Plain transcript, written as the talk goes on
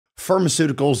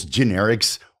pharmaceuticals,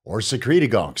 generics, or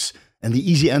secretagogues? And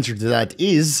the easy answer to that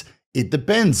is, it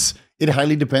depends. It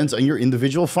highly depends on your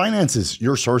individual finances,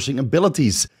 your sourcing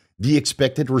abilities, the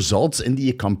expected results, and the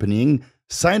accompanying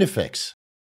side effects.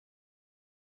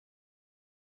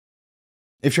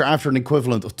 If you're after an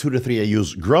equivalent of 2 to 3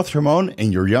 IU's growth hormone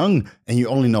and you're young and you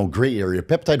only know gray area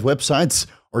peptide websites,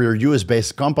 or your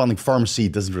US-based compounding pharmacy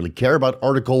doesn't really care about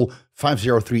Article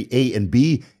 503A and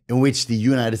B, in which the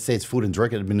United States Food and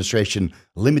Drug Administration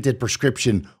limited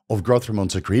prescription of growth hormone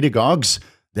secretagogues,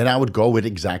 then I would go with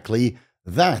exactly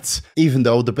that. Even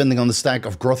though, depending on the stack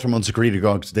of growth hormone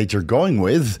secretagogues that you're going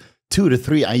with, 2 to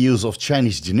 3 IU's of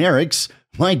Chinese generics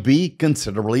might be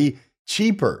considerably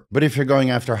cheaper. But if you're going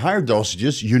after higher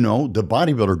dosages, you know, the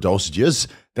bodybuilder dosages,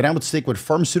 then I would stick with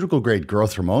pharmaceutical grade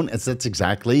growth hormone, as that's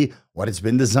exactly what it's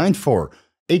been designed for.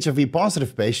 HIV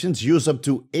positive patients use up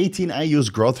to 18 IU's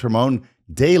growth hormone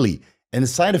daily, and the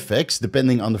side effects,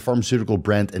 depending on the pharmaceutical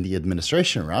brand and the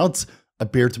administration route,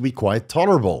 appear to be quite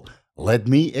tolerable. Let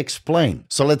me explain.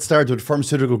 So let's start with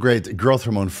pharmaceutical grade growth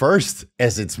hormone first,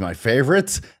 as it's my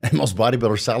favorite, and most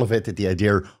bodybuilders salivate at the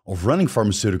idea of running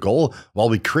pharmaceutical, while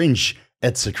we cringe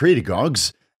at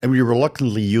secretagogues, and we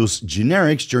reluctantly use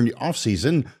generics during the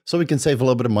off-season so we can save a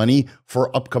little bit of money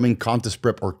for upcoming contest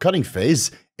prep or cutting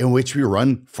phase, in which we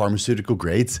run pharmaceutical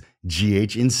grade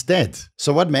GH instead.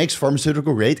 So what makes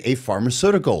pharmaceutical grade a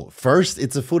pharmaceutical? First,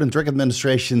 it's the Food and Drug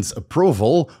Administration's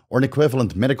approval, or an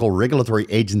equivalent medical regulatory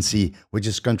agency which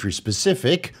is country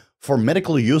specific, for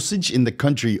medical usage in the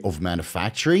country of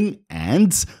manufacturing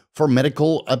and for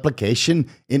medical application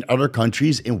in other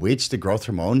countries in which the growth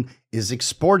hormone is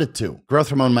exported to. Growth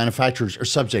hormone manufacturers are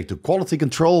subject to quality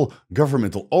control,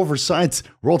 governmental oversight,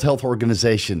 World Health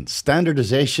Organization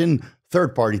standardization,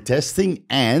 third-party testing,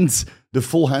 and the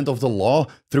full hand of the law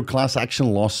through class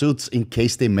action lawsuits in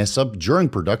case they mess up during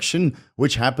production,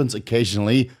 which happens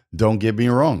occasionally, don't get me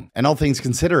wrong. And all things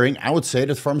considering, I would say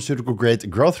that pharmaceutical grade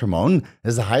growth hormone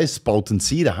has the highest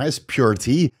potency, the highest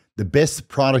purity, the best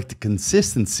product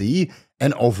consistency,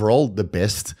 and overall the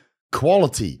best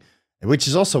quality, which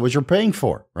is also what you're paying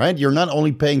for, right? You're not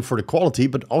only paying for the quality,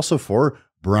 but also for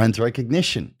brand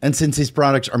recognition. And since these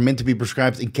products are meant to be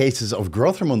prescribed in cases of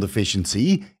growth hormone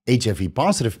deficiency, HIV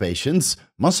positive patients,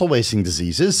 muscle wasting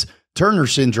diseases, Turner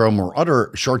syndrome, or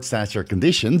other short stature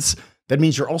conditions, that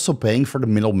means you're also paying for the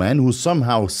middleman who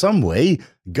somehow, someway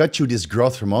got you this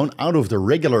growth hormone out of the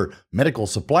regular medical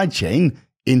supply chain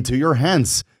into your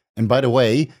hands. And by the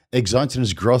way,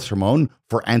 exogenous growth hormone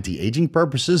for anti-aging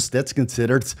purposes, that's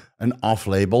considered an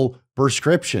off-label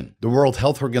prescription. The World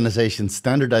Health Organization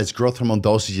standardized growth hormone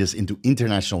dosages into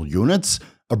international units,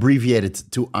 abbreviated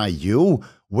to IU,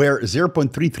 where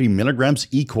 0.33 milligrams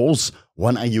equals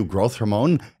 1 IU growth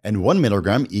hormone and 1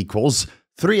 milligram equals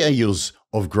 3 IUs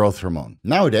of growth hormone.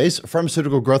 Nowadays,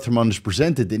 pharmaceutical growth hormone is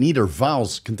presented in either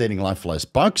vials containing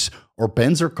lyophilized pucks or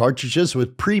pens or cartridges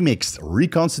with pre-mixed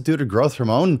reconstituted growth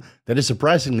hormone that is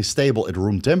surprisingly stable at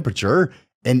room temperature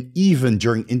and even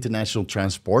during international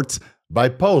transport by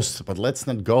post. But let's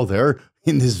not go there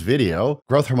in this video.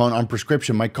 Growth hormone on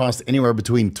prescription might cost anywhere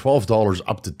between $12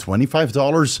 up to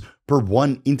 $25 per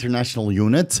one international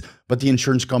unit, but the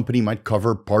insurance company might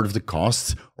cover part of the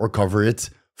cost or cover it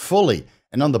fully.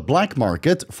 And on the black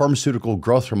market, pharmaceutical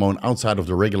growth hormone outside of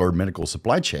the regular medical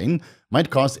supply chain might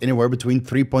cost anywhere between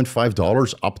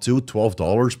 $3.5 up to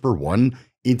 $12 per one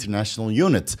international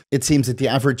unit. It seems that the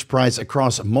average price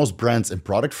across most brands and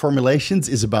product formulations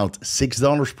is about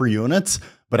 $6 per unit,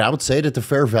 but I would say that the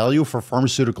fair value for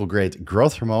pharmaceutical grade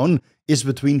growth hormone is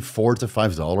between $4 to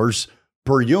 $5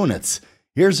 per unit.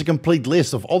 Here's a complete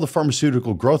list of all the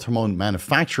pharmaceutical growth hormone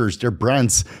manufacturers, their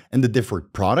brands, and the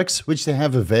different products which they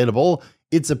have available.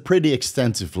 It's a pretty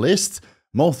extensive list.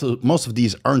 Most of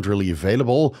these aren't really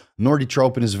available.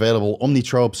 Norditropin is available,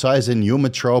 Omnitrope, Sizin,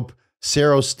 Humatrope,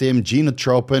 Serostim,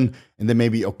 Genotropin, and then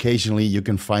maybe occasionally you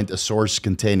can find a source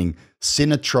containing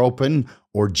Sinatropin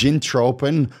or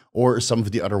Gintropin or some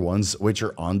of the other ones which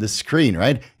are on the screen,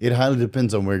 right? It highly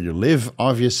depends on where you live,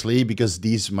 obviously, because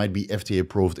these might be FDA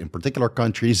approved in particular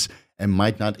countries and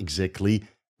might not exactly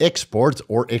export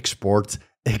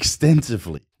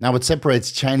extensively. Now, what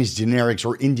separates Chinese generics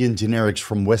or Indian generics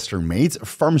from Western-made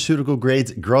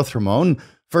pharmaceutical-grade growth hormone,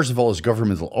 first of all, is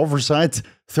governmental oversight,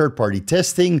 third-party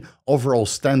testing, overall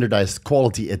standardized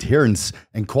quality adherence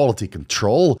and quality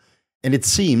control. And it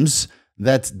seems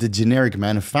that the generic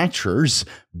manufacturers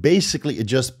basically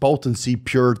adjust potency,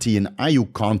 purity, and IU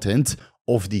content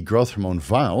of the growth hormone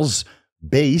vials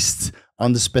based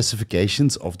on the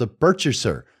specifications of the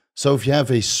purchaser. So if you have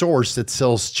a source that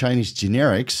sells Chinese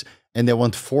generics and they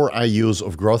want 4 IUs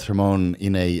of growth hormone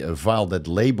in a vial that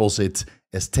labels it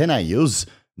as 10 IUs,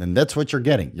 then that's what you're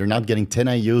getting. You're not getting 10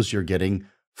 IUs, you're getting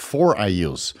 4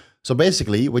 IUs. So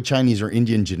basically, with Chinese or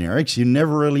Indian generics, you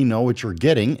never really know what you're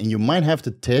getting, and you might have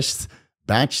to test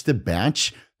batch to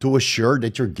batch to assure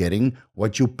that you're getting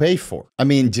what you pay for. I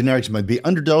mean, generics might be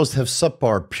underdosed, have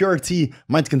subpar purity,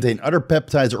 might contain other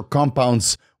peptides or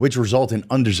compounds which result in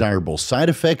undesirable side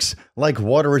effects like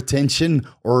water retention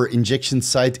or injection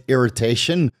site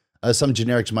irritation. Some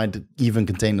generics might even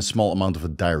contain a small amount of a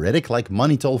diuretic, like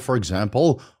mannitol, for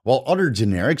example, while other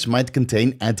generics might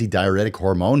contain antidiuretic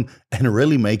hormone and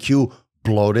really make you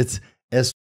bloated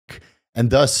as f***. And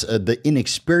thus, the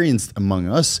inexperienced among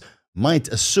us might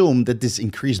assume that this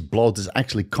increased bloat is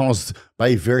actually caused by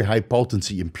a very high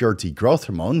potency impurity growth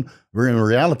hormone, where in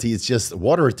reality it's just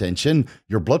water retention,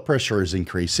 your blood pressure is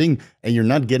increasing, and you're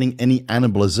not getting any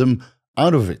anabolism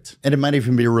out of it. And it might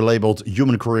even be relabeled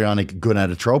human chorionic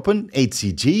gonadotropin,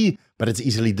 HCG, but it's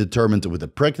easily determined with a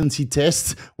pregnancy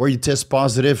test, where you test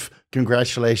positive,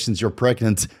 congratulations, you're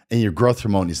pregnant, and your growth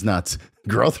hormone is not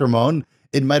growth hormone.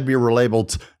 It might be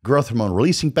relabeled growth hormone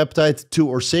releasing peptide 2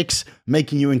 or 6,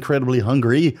 making you incredibly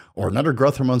hungry, or another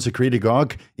growth hormone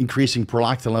secretagogue, increasing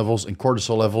prolactin levels and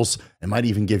cortisol levels, and might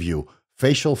even give you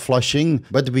facial flushing.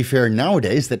 But to be fair,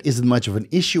 nowadays that isn't much of an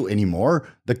issue anymore.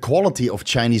 The quality of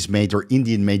Chinese-made or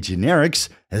Indian-made generics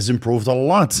has improved a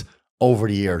lot over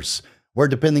the years, where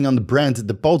depending on the brand,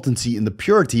 the potency and the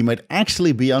purity might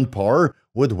actually be on par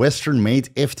with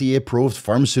Western-made FDA-approved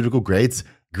pharmaceutical-grade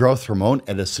growth hormone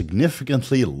at a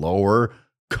significantly lower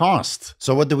cost.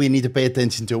 So what do we need to pay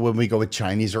attention to when we go with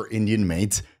Chinese or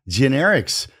Indian-made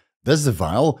generics? Does the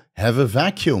vial have a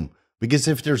vacuum? Because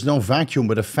if there's no vacuum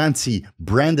with a fancy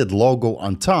branded logo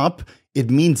on top,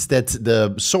 it means that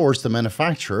the source, the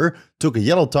manufacturer, took a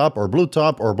yellow top or blue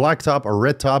top or black top or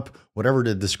red top, whatever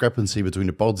the discrepancy between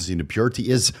the potency and the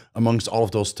purity is amongst all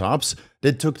of those tops.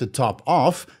 They took the top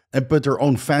off and put their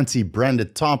own fancy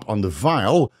branded top on the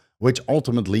vial, which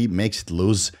ultimately makes it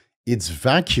lose its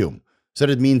vacuum. So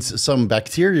that means some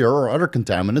bacteria or other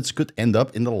contaminants could end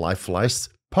up in the lyophilized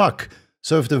puck.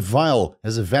 So if the vial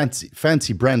has a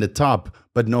fancy branded top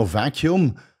but no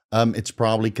vacuum, it's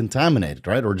probably contaminated,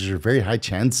 right? Or there's a very high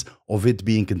chance of it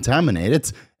being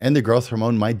contaminated, and the growth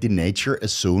hormone might denature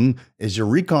as soon as you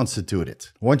reconstitute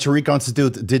it. Once you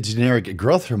reconstitute the generic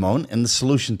growth hormone and the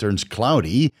solution turns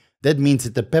cloudy, that means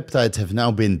that the peptides have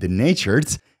now been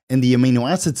denatured, and the amino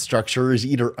acid structure is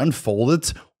either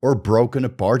unfolded or broken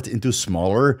apart into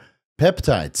smaller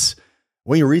peptides.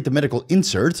 When you read the medical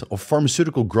insert of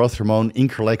pharmaceutical growth hormone,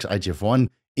 Increlex, IGF-1,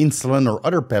 insulin, or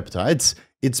other peptides,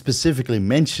 it specifically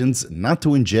mentions not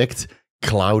to inject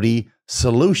cloudy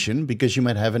solution because you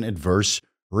might have an adverse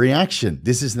reaction.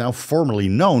 This is now formally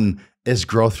known as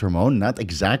growth hormone, not the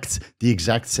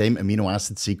exact same amino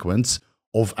acid sequence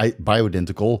of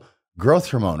bioidentical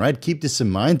growth hormone, right? Keep this in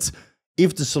mind.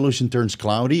 If the solution turns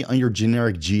cloudy on your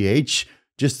generic GH,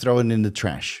 just throw it in the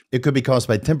trash. It could be caused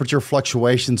by temperature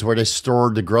fluctuations where they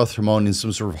store the growth hormone in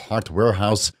some sort of hot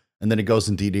warehouse, and then it goes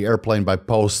into the airplane by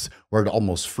post where it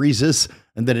almost freezes,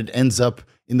 and then it ends up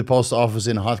in the post office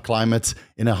in a hot climate,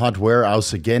 in a hot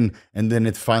warehouse again, and then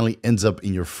it finally ends up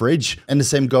in your fridge. And the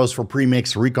same goes for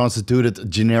premixed, reconstituted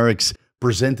generics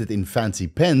presented in fancy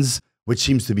pens, which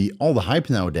seems to be all the hype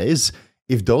nowadays.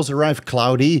 If those arrive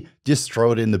cloudy, just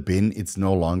throw it in the bin. It's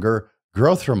no longer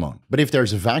growth hormone. But if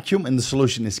there's a vacuum and the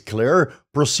solution is clear,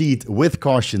 proceed with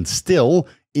caution still.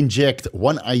 Inject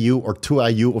 1 IU or 2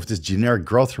 IU of this generic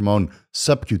growth hormone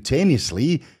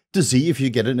subcutaneously to see if you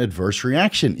get an adverse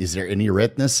reaction. Is there any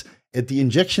redness at the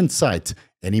injection site?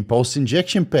 Any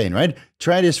post-injection pain, right?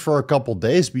 Try this for a couple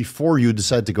days before you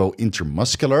decide to go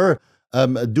intramuscular.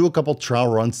 Do a couple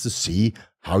trial runs to see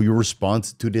how you respond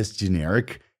to this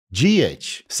generic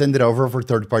GH. Send it over for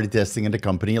third-party testing at a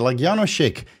company like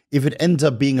Janoschik. If it ends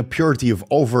up being a purity of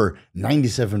over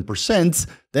 97%,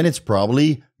 then it's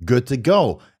probably good to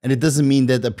go. And it doesn't mean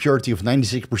that a purity of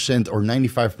 96% or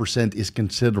 95% is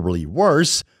considerably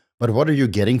worse, but what are you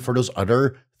getting for those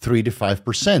other 3 to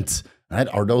 5%? Right?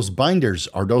 Are those binders?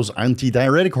 Are those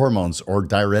antidiuretic hormones or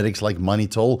diuretics like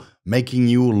mannitol making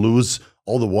you lose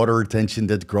all the water retention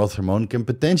that growth hormone can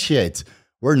potentiate?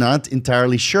 We're not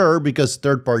entirely sure because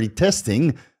third-party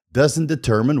testing doesn't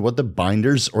determine what the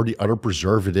binders or the other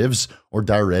preservatives or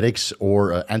diuretics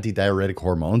or antidiuretic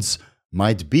hormones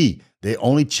might be. They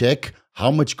only check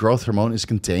how much growth hormone is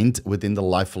contained within the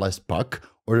lyophilized puck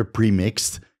or the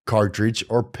premixed cartridge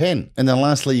or pen. And then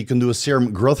lastly, you can do a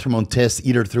serum growth hormone test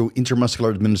either through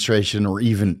intramuscular administration or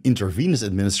even intravenous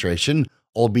administration,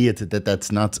 albeit that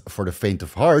that's not for the faint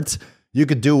of heart. You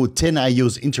could do 10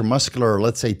 IUs intramuscular,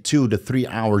 let's say 2 to 3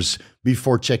 hours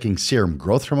before checking serum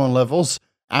growth hormone levels.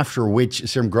 after which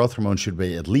serum growth hormone should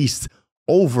be at least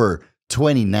over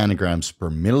 20 nanograms per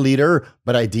milliliter,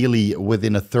 but ideally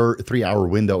within a 3-hour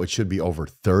window, it should be over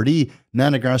 30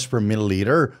 nanograms per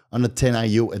milliliter on a 10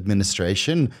 IU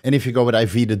administration. And if you go with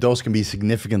IV, the dose can be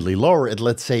significantly lower at,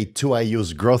 let's say, 2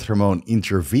 IUs growth hormone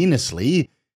intravenously.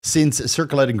 Since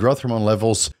circulating growth hormone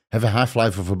levels have a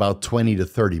half-life of about 20 to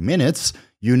 30 minutes,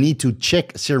 you need to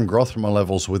check serum growth hormone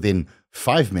levels within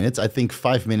 5 minutes. I think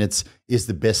 5 minutes is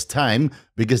the best time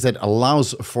because that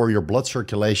allows for your blood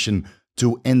circulation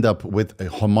to end up with a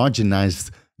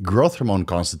homogenized growth hormone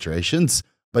concentrations,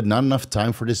 but not enough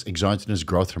time for this exogenous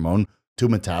growth hormone to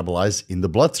metabolize in the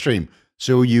bloodstream.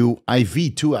 So you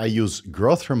IV 2 IUs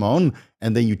growth hormone,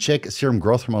 and then you check serum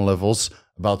growth hormone levels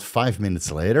about 5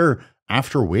 minutes later,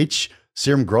 after which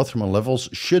serum growth hormone levels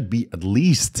should be at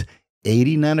least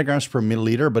 80 nanograms per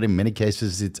milliliter, but in many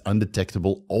cases, it's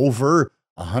undetectable over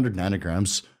 100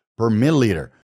 nanograms per milliliter.